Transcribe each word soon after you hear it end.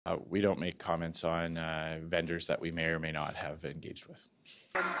We don't make comments on vendors that we may or may not have engaged with.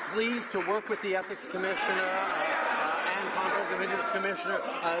 I'm pleased to work with the Ethics Commissioner and Conflict of Interest Commissioner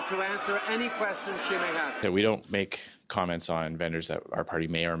to answer any questions she may have. So we don't make comments on vendors that our party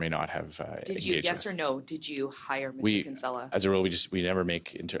may or may not have Did you, engaged yes with. or no, did you hire Mr. Kinsella? As a rule, we never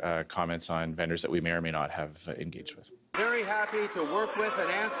make comments on vendors that we may or may not have engaged with. Very happy to work with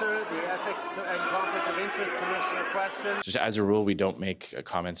and answer the Ethics and Conflict of Interest Commissioner questions. Just as a rule, we don't make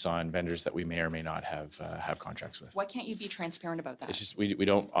comments on vendors that we may or may not have contracts with. Why can't you be transparent about that? It's just we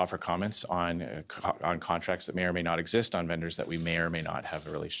don't offer comments on contracts that may or may not exist on vendors that we may or may not have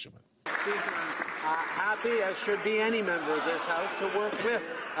a relationship with. Happy, as should be any member of this House, to work with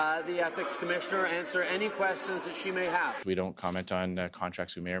the Ethics Commissioner, answer any questions that she may have. We don't comment on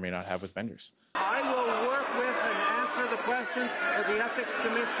contracts we may or may not have with vendors. I will work with and answer the questions that the Ethics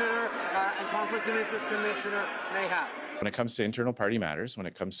Commissioner and Conflict of Interest Commissioner may have. When it comes to internal party matters, when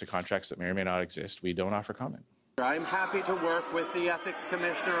it comes to contracts that may or may not exist, we don't offer comment. I'm happy to work with the Ethics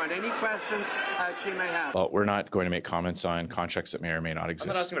Commissioner on any questions she may have. Well, we're not going to make comments on contracts that may or may not exist.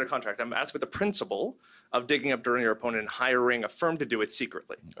 I'm not asking about a contract. I'm asking about the principle of digging up during your opponent and hiring a firm to do it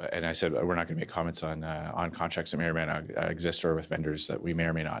secretly. And I said we're not going to make comments on contracts that may or may not exist or with vendors that we may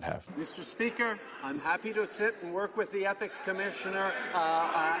or may not have. Mr. Speaker, I'm happy to sit and work with the Ethics Commissioner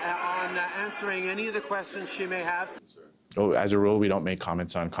on answering any of the questions she may have. Oh, as a rule, we don't make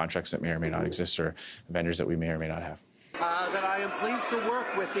comments on contracts that may or may not exist or vendors that we may or may not have. That I am pleased to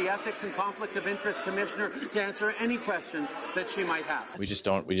work with the Ethics and Conflict of Interest Commissioner to answer any questions that she might have. We just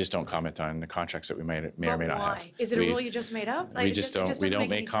don't comment on the contracts that we may or may not have. Is it a rule you just made up? We don't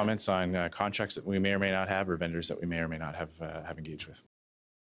make comments on contracts that we may or may not have or vendors that we may or may not have engaged with.